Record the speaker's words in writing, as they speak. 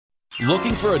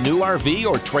Looking for a new RV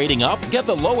or trading up? Get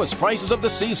the lowest prices of the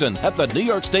season at the New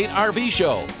York State RV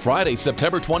Show. Friday,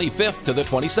 September 25th to the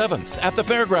 27th at the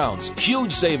fairgrounds.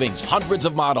 Huge savings, hundreds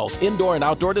of models, indoor and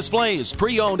outdoor displays,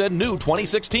 pre-owned and new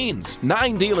 2016s.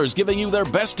 9 dealers giving you their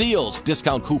best deals.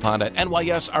 Discount coupon at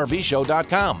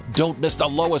nysrvshow.com. Don't miss the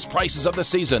lowest prices of the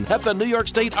season at the New York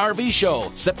State RV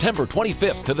Show. September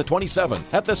 25th to the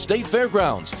 27th at the State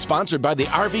Fairgrounds. Sponsored by the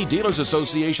RV Dealers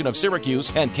Association of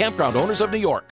Syracuse and Campground Owners of New York.